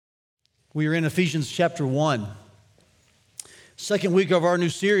We are in Ephesians chapter 1. Second week of our new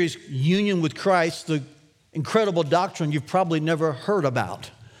series, Union with Christ, the incredible doctrine you've probably never heard about.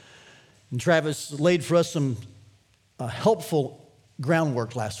 And Travis laid for us some helpful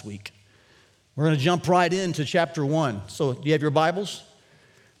groundwork last week. We're going to jump right into chapter 1. So do you have your Bibles?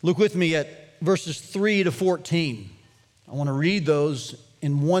 Look with me at verses 3 to 14. I want to read those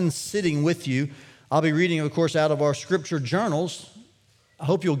in one sitting with you. I'll be reading, of course, out of our scripture journals. I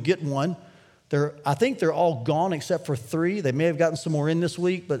hope you'll get one. I think they're all gone except for 3. They may have gotten some more in this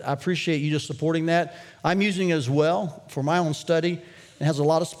week, but I appreciate you just supporting that. I'm using it as well for my own study. It has a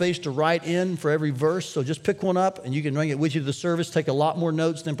lot of space to write in for every verse, so just pick one up and you can bring it with you to the service. Take a lot more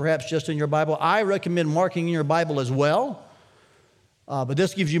notes than perhaps just in your Bible. I recommend marking in your Bible as well, but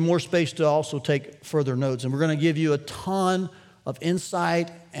this gives you more space to also take further notes. And we're going to give you a ton of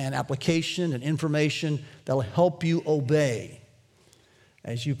insight and application and information that will help you obey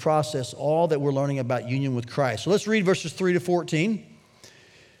as you process all that we're learning about union with Christ. So let's read verses 3 to 14.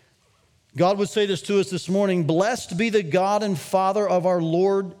 God would say this to us this morning: "Blessed be the God and Father of our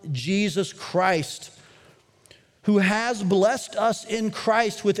Lord Jesus Christ, who has blessed us in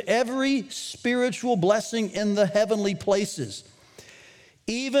Christ with every spiritual blessing in the heavenly places,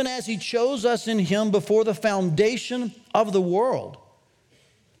 even as he chose us in him before the foundation of the world,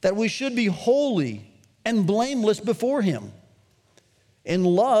 that we should be holy and blameless before him. In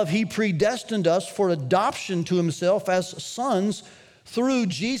love, he predestined us for adoption to himself as sons through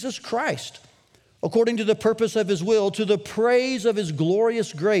Jesus Christ, according to the purpose of his will, to the praise of his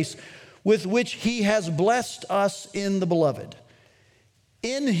glorious grace, with which he has blessed us in the beloved.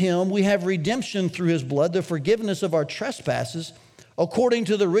 In him we have redemption through his blood, the forgiveness of our trespasses, according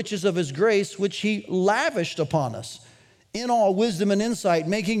to the riches of his grace, which he lavished upon us, in all wisdom and insight,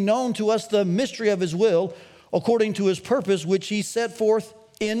 making known to us the mystery of his will, according to his purpose, which he set forth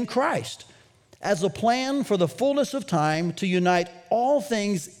in Christ, as a plan for the fullness of time to unite all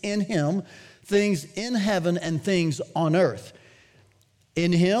things in him, things in heaven and things on earth.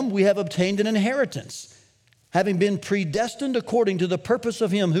 In him we have obtained an inheritance, having been predestined according to the purpose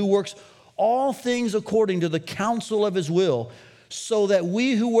of him who works all things according to the counsel of his will, so that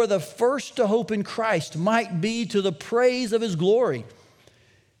we who were the first to hope in Christ might be to the praise of his glory.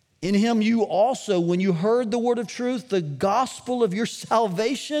 In him you also, when you heard the word of truth, the gospel of your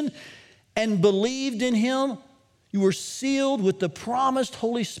salvation, and believed in him, you were sealed with the promised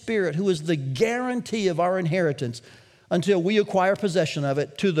Holy Spirit, who is the guarantee of our inheritance until we acquire possession of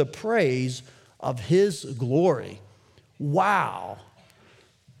it, to the praise of his glory." Wow.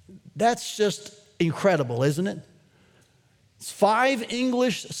 That's just incredible, isn't it? It's 5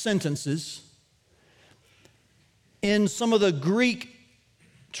 English sentences. In some of the Greek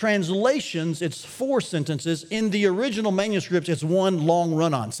translations, it's 4 sentences. In the original manuscripts, it's 1 long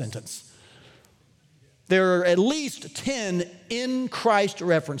run-on sentence. There are at least 10 in Christ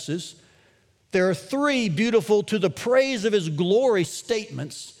references. There are 3 beautiful to the praise of his glory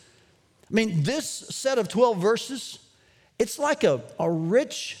statements. I mean, this set of 12 verses, it's like a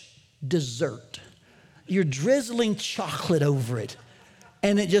rich dessert. You're drizzling chocolate over it,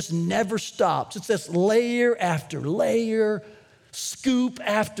 and it just never stops. It's this layer after layer, scoop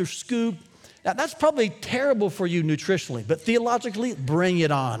after scoop. Now, that's probably terrible for you nutritionally, but theologically, bring it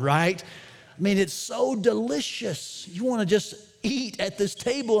on, right? I mean, it's so delicious. You want to just eat at this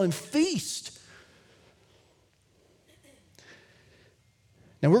table and feast.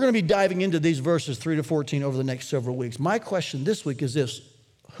 Now, we're going to be diving into these verses 3 to 14 over the next several weeks. My question this week is this: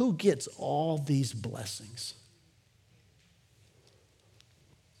 who gets all these blessings?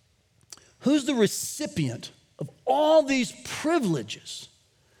 Who's the recipient of all these privileges?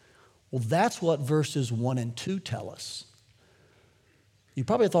 Well, that's what verses 1 and 2 tell us. You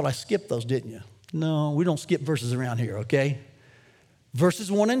probably thought I skipped those, didn't you? No, we don't skip verses around here, okay?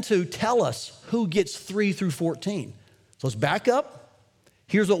 Verses 1 and 2 tell us who gets 3 through 14. So let's back up.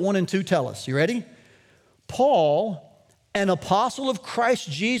 Here's what 1 and 2 tell us. You ready? Paul, an apostle of Christ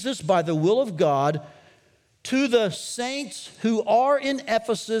Jesus by the will of God, to the saints who are in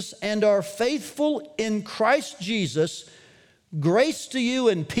Ephesus and are faithful in Christ Jesus, grace to you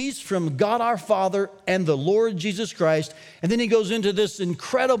and peace from God our Father and the Lord Jesus Christ. And then he goes into this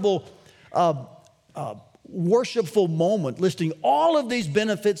incredible worshipful moment, listing all of these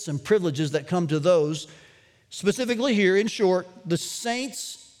benefits and privileges that come to those, specifically here, in short, the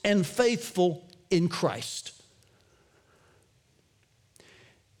saints and faithful in Christ.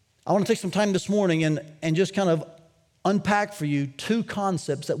 I want to take some time this morning and just kind of unpack for you 2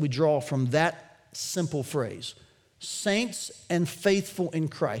 concepts that we draw from that simple phrase: saints and faithful in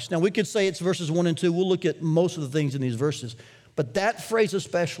Christ. Now, we could say it's verses 1 and 2. We'll look at most of the things in these verses. But that phrase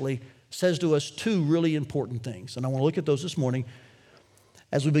especially, says to us two really important things. And I want to look at those this morning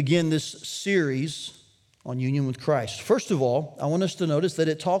as we begin this series on union with Christ. First of all, I want us to notice that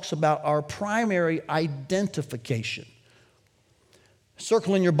it talks about our primary identification.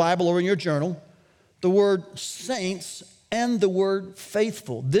 Circle in your Bible or in your journal the word saints and the word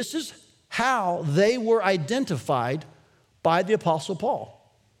faithful. This is how they were identified by the Apostle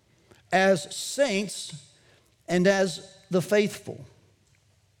Paul, as saints and as the faithful.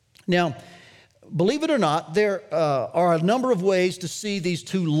 Now, believe it or not, there are a number of ways to see these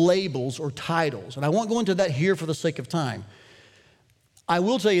two labels or titles, and I won't go into that here for the sake of time. I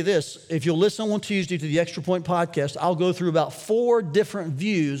will tell you this, if you'll listen on Tuesday to the Extra Point podcast, I'll go through about 4 different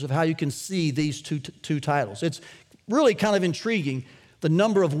views of how you can see these two titles. It's really kind of intriguing, the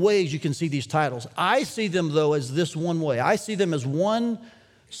number of ways you can see these titles. I see them, though, as this one way. I see them as one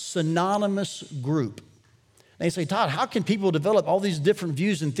synonymous group. And you say, Todd, how can people develop all these different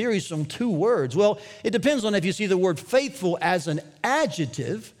views and theories from 2 words? Well, it depends on if you see the word faithful as an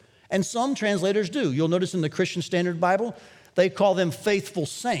adjective, and some translators do. You'll notice in the Christian Standard Bible, they call them faithful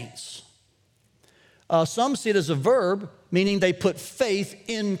saints. Some see it as a verb, meaning they put faith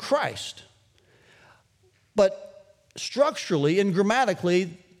in Christ. But structurally and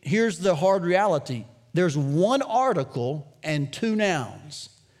grammatically, here's the hard reality. There's one article and 2 nouns.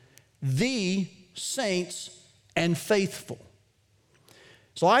 The saints and faithful.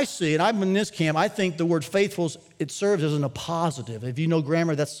 So I see, and I'm in this camp, I think the word faithful, it serves as an appositive. If you know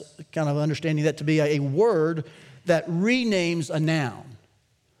grammar, that's kind of understanding that to be a word that renames a noun.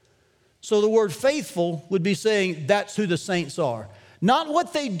 So the word faithful would be saying that's who the saints are. Not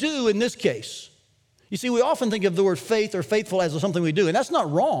what they do in this case. You see, we often think of the word faith or faithful as something we do, and that's not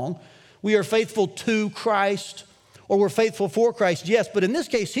wrong. We are faithful to Christ, or we're faithful for Christ, yes, but in this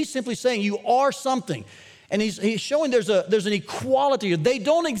case, he's simply saying you are something. And he's showing there's an equality. They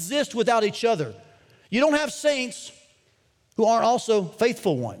don't exist without each other. You don't have saints who aren't also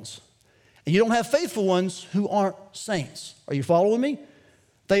faithful ones. And you don't have faithful ones who aren't saints. Are you following me?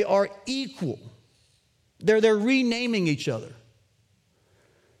 They are equal. They're renaming each other.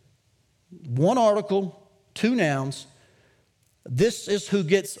 One article, 2 nouns. This is who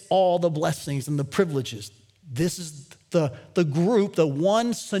gets all the blessings and the privileges. This is the group, the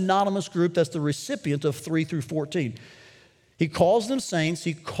one synonymous group that's the recipient of 3 through 14. He calls them saints.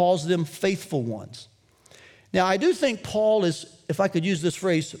 He calls them faithful ones. Now, I do think Paul is, if I could use this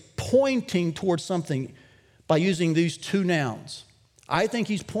phrase, pointing towards something by using these 2 nouns. I think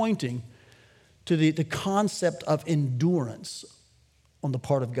he's pointing to the concept of endurance on the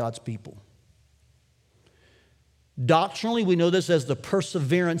part of God's people. Doctrinally, we know this as the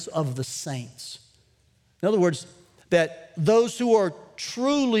perseverance of the saints. In other words, that those who are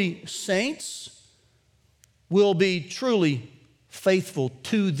truly saints will be truly faithful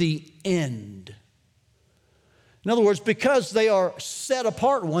to the end. In other words, because they are set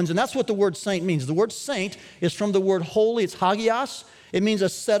apart ones, and that's what the word saint means. The word saint is from the word holy. It's hagios. It means a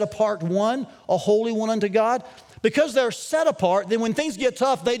set apart one, a holy one unto God. Because they're set apart, then when things get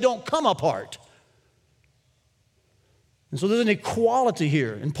tough, they don't come apart. And so there's an equality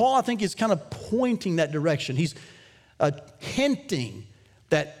here. And Paul, I think, is kind of pointing that direction. He's hinting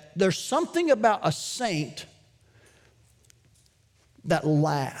that there's something about a saint that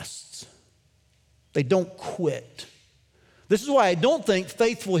lasts. They don't quit. This is why I don't think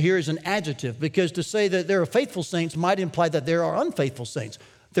faithful here is an adjective, because to say that there are faithful saints might imply that there are unfaithful saints.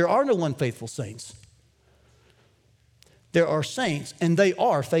 There are no unfaithful saints. There are saints, and they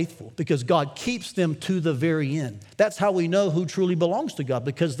are faithful because God keeps them to the very end. That's how we know who truly belongs to God,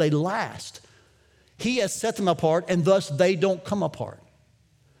 because they last. He has set them apart, and thus they don't come apart.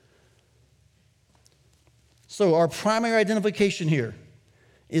 So our primary identification here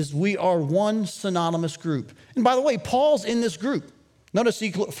is we are one synonymous group. And by the way, Paul's in this group. Notice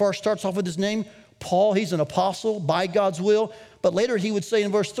he first starts off with his name, Paul. He's an apostle by God's will. But later he would say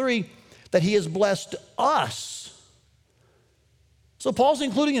in verse 3 that he has blessed us. So Paul's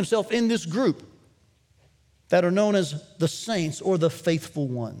including himself in this group that are known as the saints or the faithful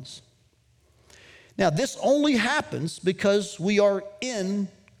ones. Now, this only happens because we are in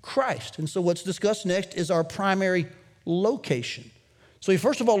Christ. And so what's discussed next is our primary location. So he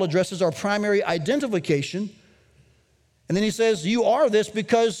first of all addresses our primary identification. And then he says, you are this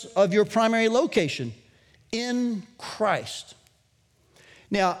because of your primary location in Christ.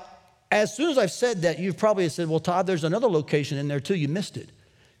 Now, as soon as I've said that, you've probably said, well, Todd, there's another location in there too. You missed it.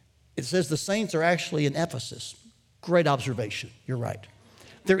 It says the saints are actually in Ephesus. Great observation. You're right.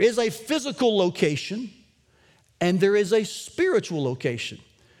 There is a physical location and there is a spiritual location.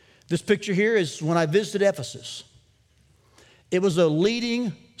 This picture here is when I visited Ephesus. It was a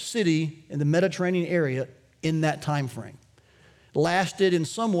leading city in the Mediterranean area in that time frame. Lasted in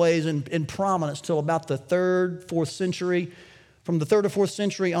some ways in prominence till about the 3rd, 4th century. From the 3rd or 4th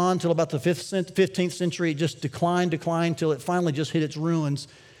century on till about the 15th century, it just declined till it finally just hit its ruins.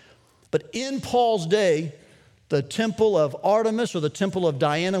 But in Paul's day, the temple of Artemis or the temple of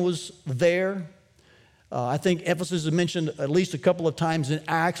Diana was there. I think Ephesus is mentioned at least a couple of times in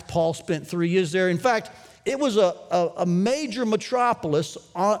Acts. Paul spent 3 years there. In fact, it was a major metropolis,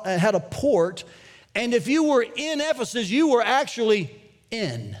 it had a port. And if you were in Ephesus, you were actually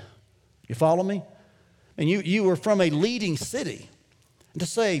in. You follow me? And you were from a leading city. And to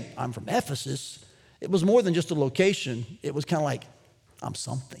say, I'm from Ephesus, it was more than just a location. It was kind of like, I'm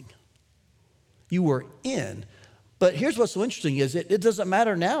something. You were in. But here's what's so interesting is it doesn't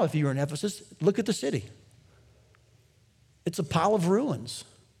matter now if you're in Ephesus. Look at the city. It's a pile of ruins.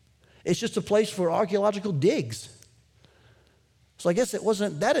 It's just a place for archaeological digs. So I guess it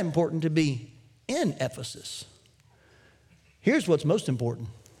wasn't that important to be in Ephesus. Here's what's most important: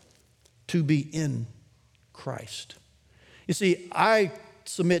 to be in Christ. You see, I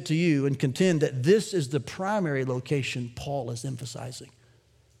submit to you and contend that this is the primary location Paul is emphasizing.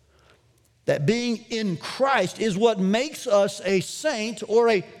 That being in Christ is what makes us a saint or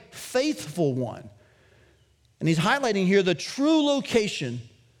a faithful one. And he's highlighting here the true location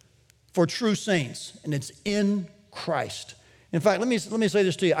for true saints, and it's in Christ. In fact, let me say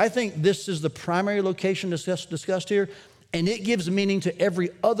this to you. I think this is the primary location discussed here, and it gives meaning to every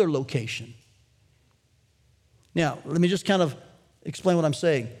other location. Now, let me just kind of explain what I'm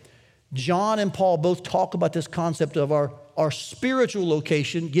saying. John and Paul both talk about this concept of our spiritual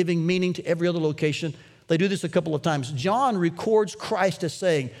location giving meaning to every other location. They do this a couple of times. John records Christ as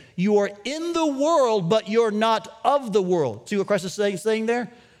saying, you are in the world, but you're not of the world. See what Christ is saying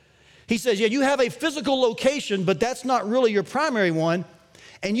there? He says, yeah, you have a physical location, but that's not really your primary one.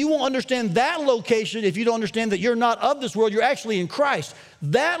 And you won't understand that location if you don't understand that you're not of this world, you're actually in Christ.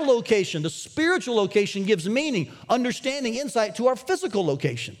 That location, the spiritual location, gives meaning, understanding, insight to our physical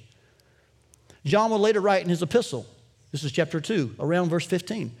location. John will later write in his epistle, this is chapter 2, around verse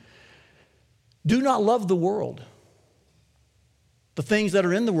 15. Do not love the world, the things that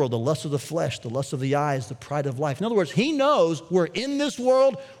are in the world, the lust of the flesh, the lust of the eyes, the pride of life. In other words, he knows we're in this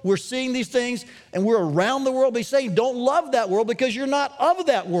world, we're seeing these things, and we're around the world. But he's saying, don't love that world because you're not of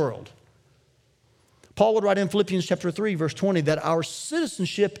that world. Paul would write in Philippians chapter 3, verse 20, that our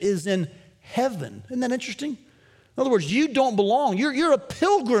citizenship is in heaven. Isn't that interesting? In other words, you don't belong. You're a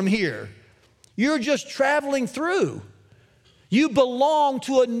pilgrim here. You're just traveling through. You belong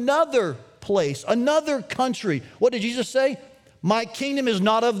to another place, another country. What did Jesus say? My kingdom is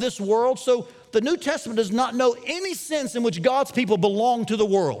not of this world. So the New Testament does not know any sense in which God's people belong to the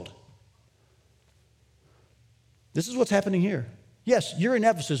world. This is what's happening here. Yes, you're in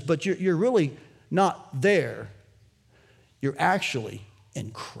Ephesus, but you're really not there. You're actually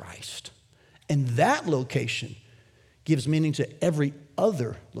in Christ. And that location gives meaning to every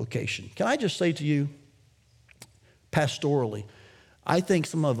other location. Can I just say to you, pastorally, I think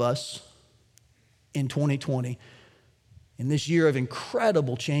some of us in 2020, in this year of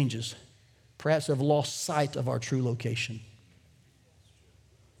incredible changes, perhaps have lost sight of our true location.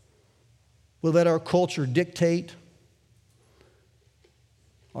 We'll let our culture dictate,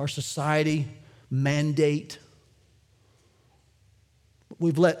 our society mandate.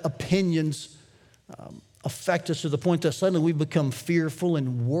 We've let opinions affect us to the point that suddenly we've become fearful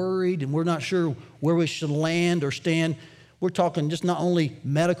and worried, and we're not sure where we should land or stand. We're talking just not only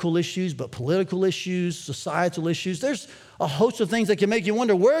medical issues, but political issues, societal issues. There's a host of things that can make you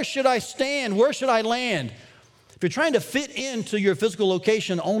wonder, where should I stand? Where should I land? If you're trying to fit into your physical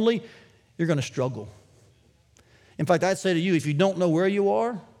location only, you're going to struggle. In fact, I'd say to you, if you don't know where you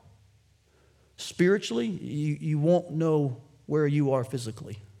are spiritually, you won't know where you are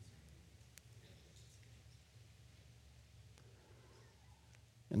physically.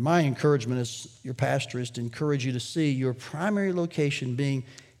 And my encouragement as your pastor is to encourage you to see your primary location being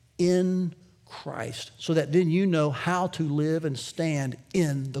in Christ, so that then you know how to live and stand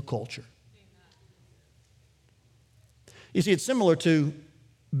in the culture. You see, it's similar to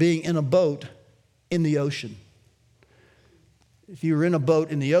being in a boat in the ocean. If you were in a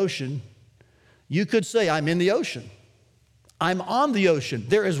boat in the ocean, you could say, I'm in the ocean. I'm on the ocean.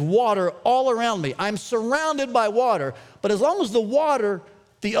 There is water all around me. I'm surrounded by water. But as long as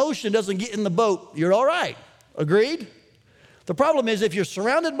the ocean doesn't get in the boat, you're all right. Agreed? The problem is if you're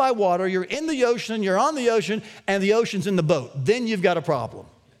surrounded by water, you're in the ocean, you're on the ocean, and the ocean's in the boat, then you've got a problem.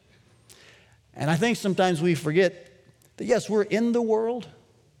 And I think sometimes we forget that, yes, we're in the world.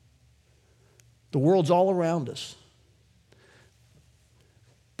 The world's all around us.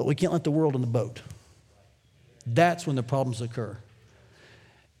 but we can't let the world in the boat. That's when the problems occur.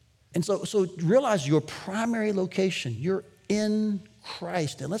 And so realize your primary location. You're in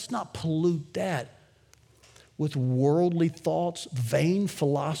Christ. And let's not pollute that with worldly thoughts, vain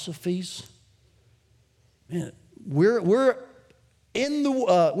philosophies. Man, we're in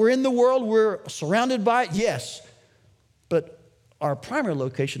the world. We're surrounded by it, yes. But our primary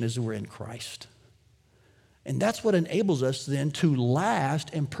location is we're in Christ. And that's what enables us then to last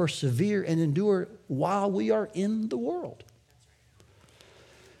and persevere and endure while we are in the world.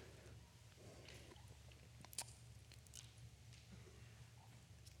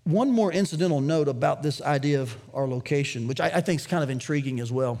 One more incidental note about this idea of our location, which I think is kind of intriguing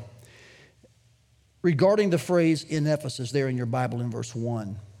as well. Regarding the phrase in Ephesus there in your Bible in verse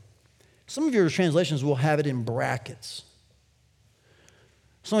 1. Some of your translations will have it in brackets.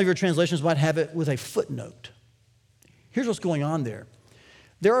 Some of your translations might have it with a footnote. Here's what's going on there.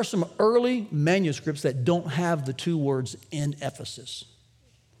 There are some early manuscripts that don't have the two words in Ephesus.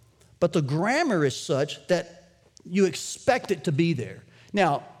 But the grammar is such that you expect it to be there.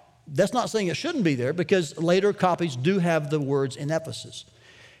 Now, that's not saying it shouldn't be there because later copies do have the words in Ephesus.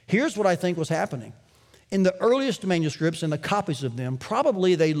 Here's what I think was happening. In the earliest manuscripts and the copies of them,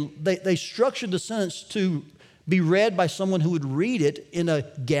 probably they structured the sentence to be read by someone who would read it in a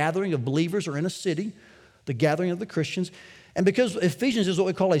gathering of believers or in a city, the gathering of the Christians. And because Ephesians is what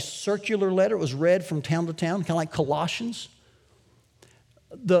we call a circular letter, it was read from town to town, kind of like Colossians.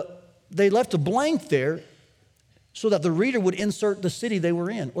 They left a blank there so that the reader would insert the city they were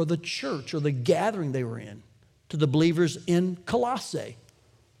in, or the church, or the gathering they were in, to the believers in Colossae,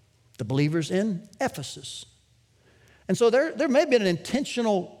 the believers in Ephesus. And so there may have been an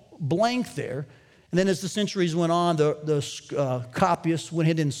intentional blank there. And then as the centuries went on, the copyist went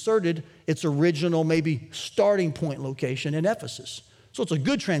ahead and inserted its original, maybe starting point location in Ephesus. So it's a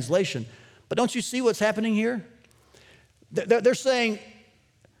good translation. But don't you see what's happening here? They're saying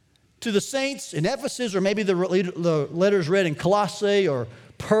to the saints in Ephesus, or maybe the letters read in Colossae or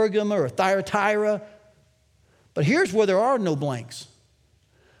Pergamum or Thyatira. But here's where there are no blanks.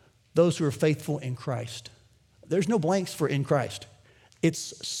 Those who are faithful in Christ. There's no blanks for in Christ.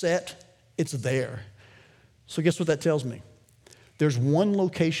 It's set, it's there. So guess what that tells me? There's one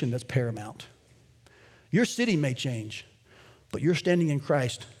location that's paramount. Your city may change, but your standing in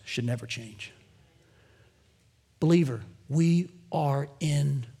Christ should never change. Believer, we are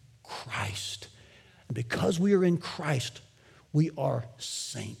in Christ. And because we are in Christ, we are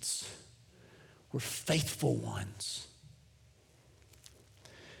saints. We're faithful ones.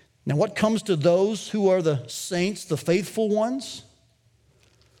 Now, what comes to those who are the saints, the faithful ones?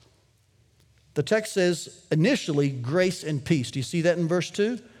 The text says initially, grace and peace. Do you see that in verse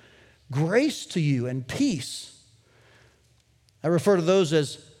 2? Grace to you and peace. I refer to those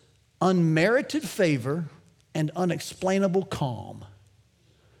as unmerited favor and unexplainable calm.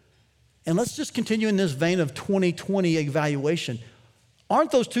 And let's just continue in this vein of 2020 evaluation. Aren't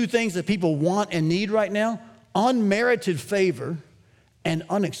those two things that people want and need right now? Unmerited favor and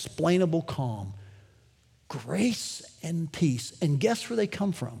unexplainable calm. Grace and peace. And guess where they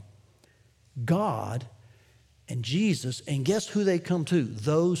come from? God and Jesus. And guess who they come to?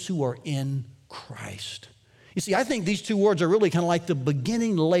 Those who are in Christ. You see, I think these two words are really kind of like the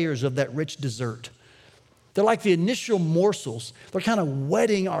beginning layers of that rich dessert. They're like the initial morsels. They're kind of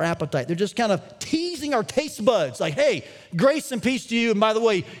whetting our appetite. They're just kind of teasing our taste buds. Like, hey, grace and peace to you. And by the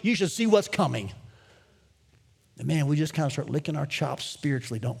way, you should see what's coming. And man, we just kind of start licking our chops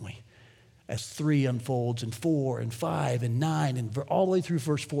spiritually, don't we? As 3 unfolds and 4 and 5 and 9 and all the way through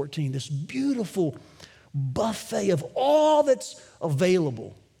verse 14. This beautiful buffet of all that's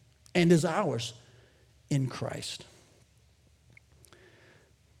available and is ours in Christ.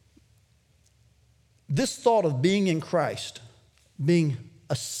 This thought of being in Christ, being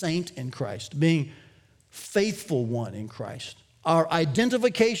a saint in Christ, being faithful one in Christ, our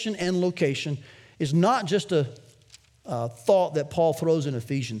identification and location is not just a thought that Paul throws in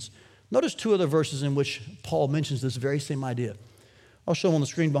Ephesians. Notice 2 other verses in which Paul mentions this very same idea. I'll show them on the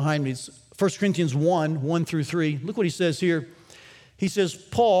screen behind me. It's 1 Corinthians 1 through 3. Look what he says here. He says,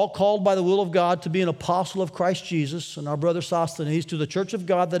 Paul, called by the will of God to be an apostle of Christ Jesus, and our brother Sosthenes, to the church of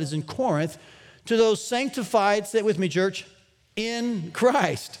God that is in Corinth, to those sanctified, say it with me, church, in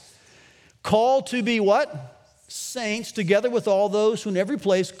Christ. Called to be what? Saints, together with all those who in every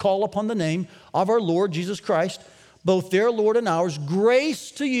place call upon the name of our Lord Jesus Christ, both their Lord and ours.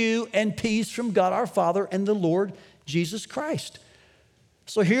 Grace to you and peace from God our Father and the Lord Jesus Christ.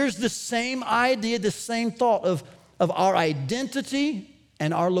 So here's the same idea, the same thought of our identity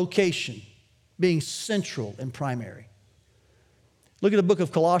and our location being central and primary. Look at the book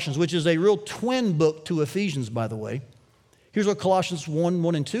of Colossians, which is a real twin book to Ephesians, by the way. Here's what Colossians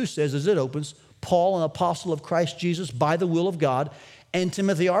 1 and 2 says as it opens. Paul, an apostle of Christ Jesus, by the will of God, and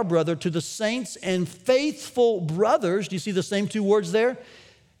Timothy, our brother, to the saints and faithful brothers. Do you see the same two words there?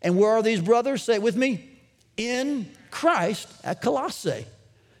 And where are these brothers? Say it with me. In Christ at Colossae.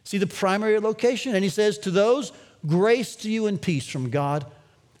 See the primary location? And he says, to those, grace to you and peace from God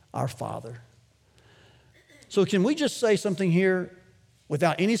our Father. So can we just say something here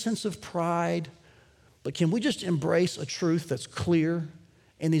without any sense of pride, but can we just embrace a truth that's clear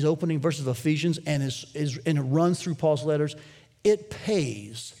in these opening verses of Ephesians and it runs through Paul's letters? It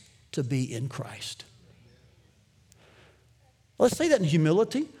pays to be in Christ. Let's say that in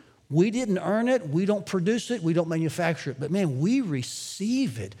humility. We didn't earn it. We don't produce it. We don't manufacture it. But man, we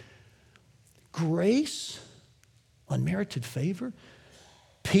receive it. Grace, unmerited favor,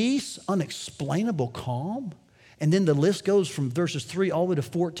 peace, unexplainable calm. And then the list goes from verses 3 all the way to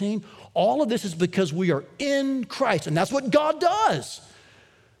 14. All of this is because we are in Christ. And that's what God does.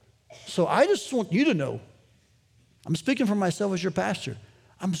 So I just want you to know, I'm speaking for myself as your pastor.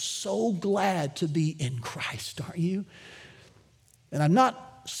 I'm so glad to be in Christ, aren't you? And I'm not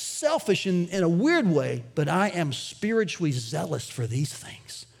selfish in a weird way, but I am spiritually zealous for these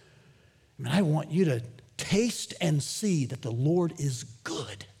things. I mean, I want you to taste and see that the Lord is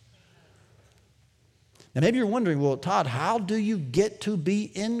good. Now, maybe you're wondering, well, Todd, how do you get to be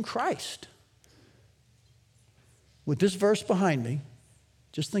in Christ? With this verse behind me,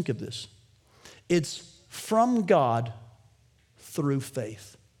 just think of this. It's from God through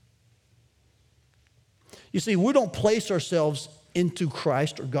faith. You see, we don't place ourselves into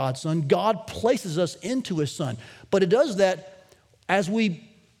Christ or God's Son. God places us into His Son. But it does that as we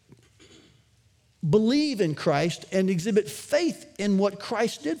believe in Christ and exhibit faith in what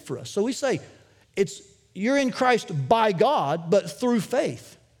Christ did for us. So we say, you're in Christ by God, but through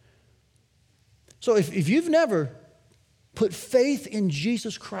faith. So if you've never put faith in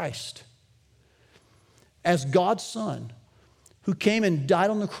Jesus Christ as God's Son, who came and died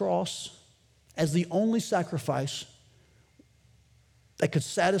on the cross as the only sacrifice that could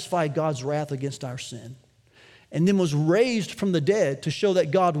satisfy God's wrath against our sin, and then was raised from the dead to show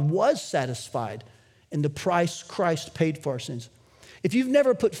that God was satisfied in the price Christ paid for our sins. If you've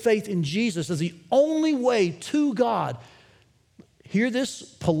never put faith in Jesus as the only way to God, hear this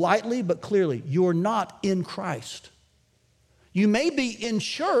politely but clearly, you're not in Christ. You may be in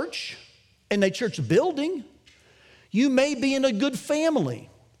church, in a church building. You may be in a good family.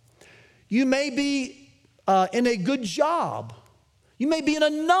 You may be in a good job. You may be in a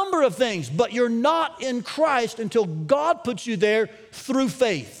number of things, but you're not in Christ until God puts you there through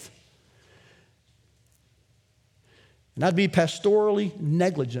faith. And I'd be pastorally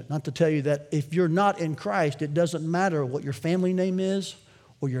negligent not to tell you that if you're not in Christ, it doesn't matter what your family name is,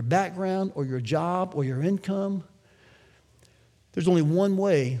 or your background, or your job, or your income. There's only one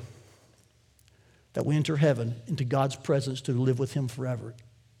way that we enter heaven, into God's presence to live with Him forever.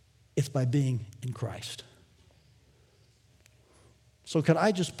 It's by being in Christ. So could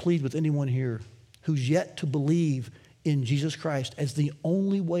I just plead with anyone here who's yet to believe in Jesus Christ as the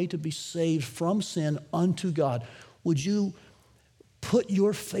only way to be saved from sin unto God? Would you put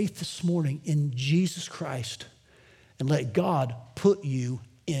your faith this morning in Jesus Christ and let God put you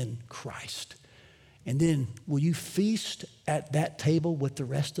in Christ? And then will you feast at that table with the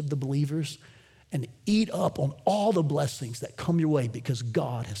rest of the believers and eat up on all the blessings that come your way because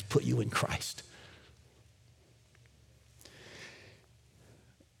God has put you in Christ?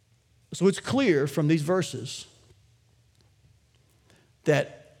 So it's clear from these verses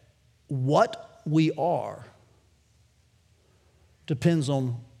that what we are depends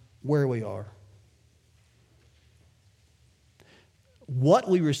on where we are. What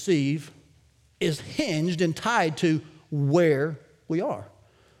we receive is hinged and tied to where we are.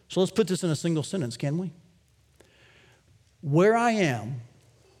 So let's put this in a single sentence, can we? Where I am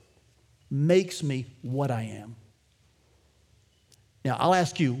makes me what I am. Now, I'll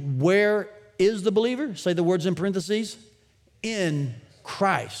ask you, where is the believer? Say the words in parentheses. In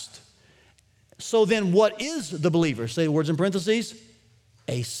Christ. So then what is the believer? Say the words in parentheses.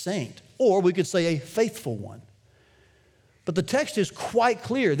 A saint. Or we could say a faithful one. But the text is quite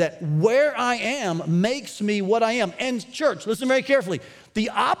clear that where I am makes me what I am. And church, listen very carefully. The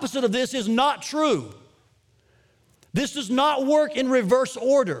opposite of this is not true. This does not work in reverse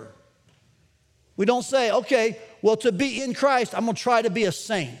order. We don't say, okay, well, to be in Christ, I'm going to try to be a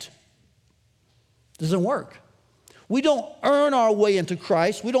saint. It doesn't work. We don't earn our way into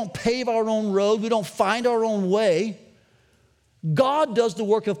Christ. We don't pave our own road. We don't find our own way. God does the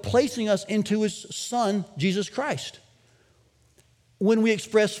work of placing us into His Son, Jesus Christ. when we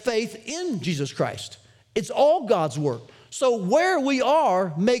express faith in Jesus Christ. It's all God's work. So where we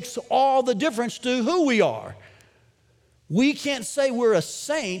are makes all the difference to who we are. We can't say we're a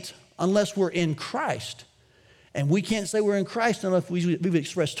saint unless we're in Christ. And we can't say we're in Christ unless we've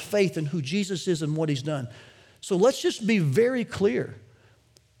expressed faith in who Jesus is and what he's done. So let's just be very clear.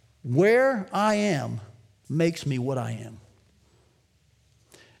 Where I am makes me what I am.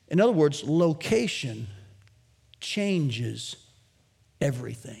 In other words, location changes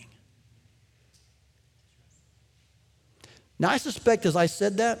everything. Now, I suspect as I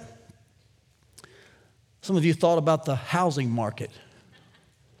said that, some of you thought about the housing market.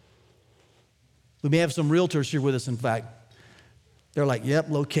 We may have some realtors here with us, in fact. They're like, yep,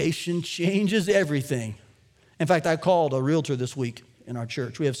 location changes everything. In fact, I called a realtor this week in our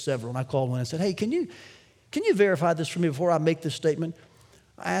church. We have several. And I called one and said, hey, can you verify this for me before I make this statement?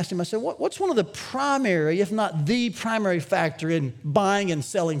 I asked him, I said, what's one of the primary, if not the primary factor in buying and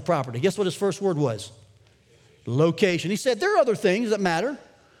selling property? Guess what his first word was? Location. He said, there are other things that matter.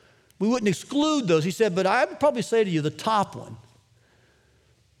 We wouldn't exclude those. He said, but I would probably say to you the top one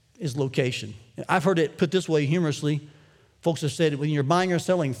is location. I've heard it put this way humorously. Folks have said when you're buying or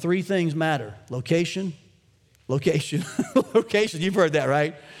selling, three things matter. Location, location, location. You've heard that,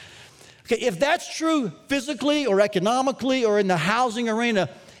 right? Okay, if that's true physically or economically or in the housing arena,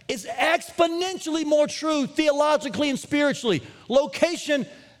 it's exponentially more true theologically and spiritually. Location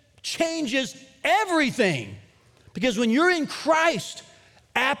changes everything. Because when you're in Christ,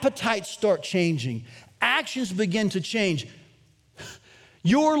 appetites start changing. Actions begin to change.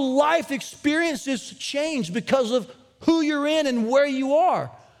 Your life experiences change because of who you're in and where you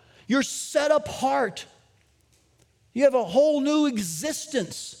are. You're set apart. You have a whole new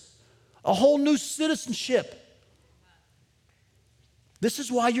existence, a whole new citizenship. This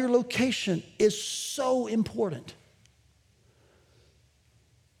is why your location is so important.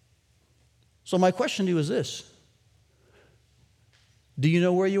 So my question to you is this. Do you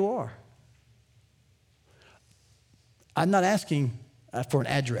know where you are? I'm not asking for an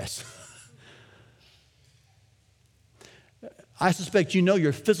address. I suspect you know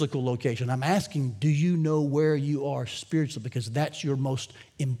your physical location. I'm asking, do you know where you are spiritually? Because that's your most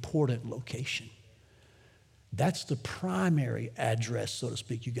important location. That's the primary address, so to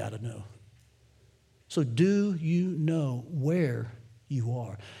speak, you got to know. So do you know where you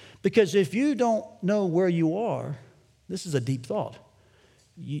are? Because if you don't know where you are, this is a deep thought,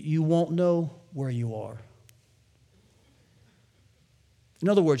 you won't know where you are. In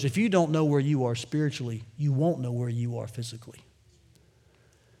other words, if you don't know where you are spiritually, you won't know where you are physically.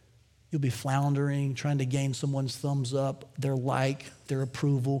 You'll be floundering, trying to gain someone's thumbs up, their like, their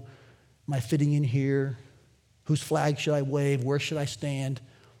approval. Am I fitting in here? Whose flag should I wave? Where should I stand?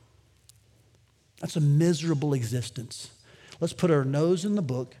 That's a miserable existence. Let's put our nose in the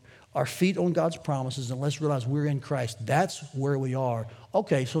book, our feet on God's promises, and let's realize we're in Christ. That's where we are.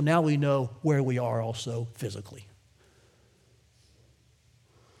 Okay, so now we know where we are also physically.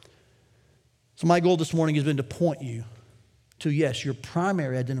 So my goal this morning has been to point you to, yes, your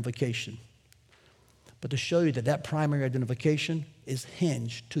primary identification, but to show you that that primary identification is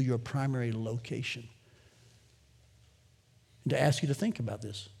hinged to your primary location. And to ask you to think about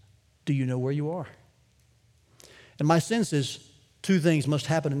this. Do you know where you are? And my sense is two things must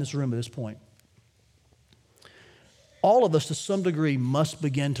happen in this room at this point. All of us, to some degree, must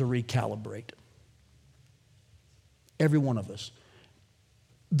begin to recalibrate. Every one of us.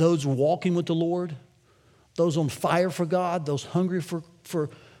 Those walking with the Lord, those on fire for God, those hungry for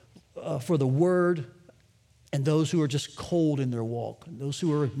the Word, and those who are just cold in their walk, those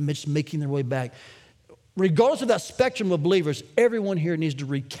who are just making their way back. Regardless of that spectrum of believers, everyone here needs to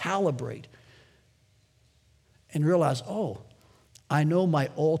recalibrate and realize, oh, I know my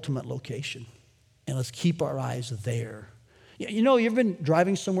ultimate location, and let's keep our eyes there. You know, you've been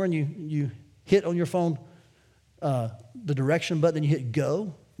driving somewhere and you hit on your phone the direction button, and you hit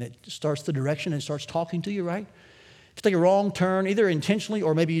go, and it starts the direction and it starts talking to you, right? If you take a wrong turn, either intentionally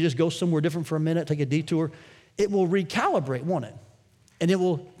or maybe you just go somewhere different for a minute, take a detour, it will recalibrate, won't it? And it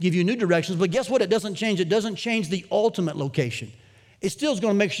will give you new directions. But guess what? It doesn't change. It doesn't change the ultimate location. It still is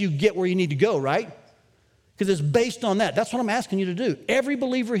going to make sure you get where you need to go, right? Because it's based on that. That's what I'm asking you to do. Every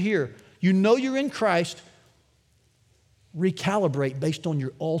believer here, you know you're in Christ, recalibrate based on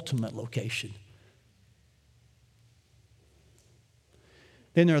your ultimate location.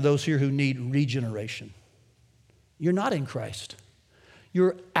 Then there are those here who need regeneration. You're not in Christ.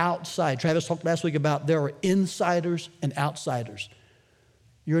 You're outside. Travis talked last week about there are insiders and outsiders.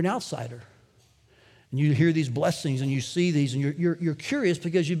 You're an outsider. And you hear these blessings and you see these and you're curious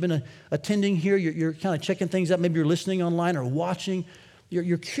because you've been attending here. You're kind of checking things out. Maybe you're listening online or watching.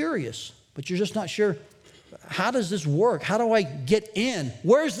 You're curious, but you're just not sure, how does this work? How do I get in?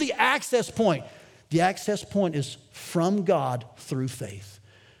 Where's the access point? The access point is from God through faith.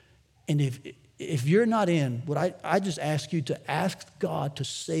 And if you're not in, I just ask you to ask God to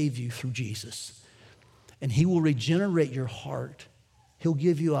save you through Jesus. And he will regenerate your heart. He'll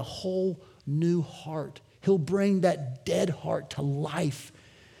give you a whole new heart. He'll bring that dead heart to life.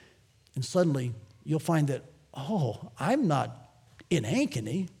 And suddenly you'll find that, I'm not in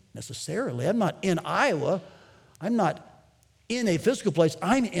Ankeny necessarily. I'm not in Iowa. I'm not in a physical place.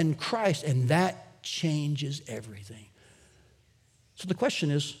 I'm in Christ, and that changes everything. So the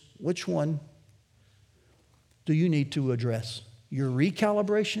question is, which one do you need to address? Your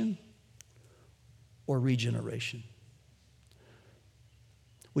recalibration or regeneration?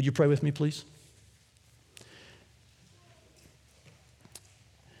 Would you pray with me, please?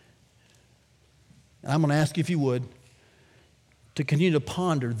 And I'm going to ask you, if you would, to continue to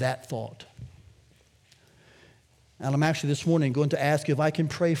ponder that thought. And I'm actually this morning going to ask you if I can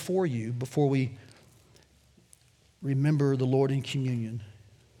pray for you before we remember the Lord in communion.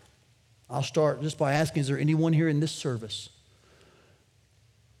 I'll start just by asking, is there anyone here in this service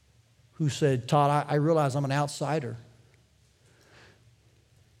who said, Todd, I realize I'm an outsider.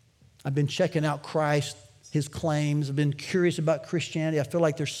 I've been checking out Christ, his claims. I've been curious about Christianity. I feel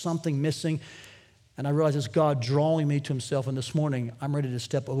like there's something missing. And I realize it's God drawing me to himself. And this morning, I'm ready to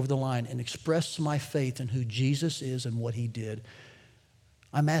step over the line and express my faith in who Jesus is and what he did.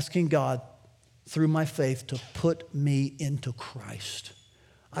 I'm asking God, through my faith, to put me into Christ.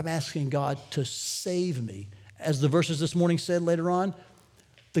 I'm asking God to save me. As the verses this morning said later on,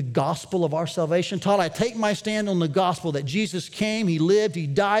 the gospel of our salvation. Todd, I take my stand on the gospel that Jesus came, he lived, he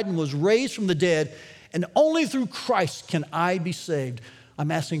died, and was raised from the dead, and only through Christ can I be saved. I'm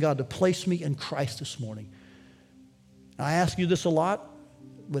asking God to place me in Christ this morning. I ask you this a lot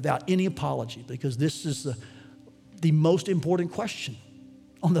without any apology, because this is the most important question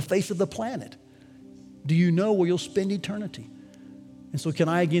on the face of the planet. Do you know where you'll spend eternity? And so can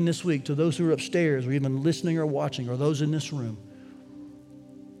I again this week, to those who are upstairs or even listening or watching, or those in this room,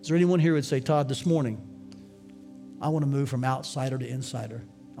 is there anyone here who would say, Todd, this morning, I want to move from outsider to insider.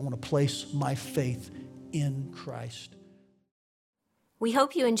 I want to place my faith in Christ. We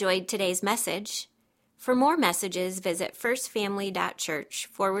hope you enjoyed today's message. For more messages, visit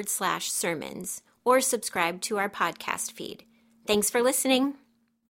firstfamily.church/sermons or subscribe to our podcast feed. Thanks for listening.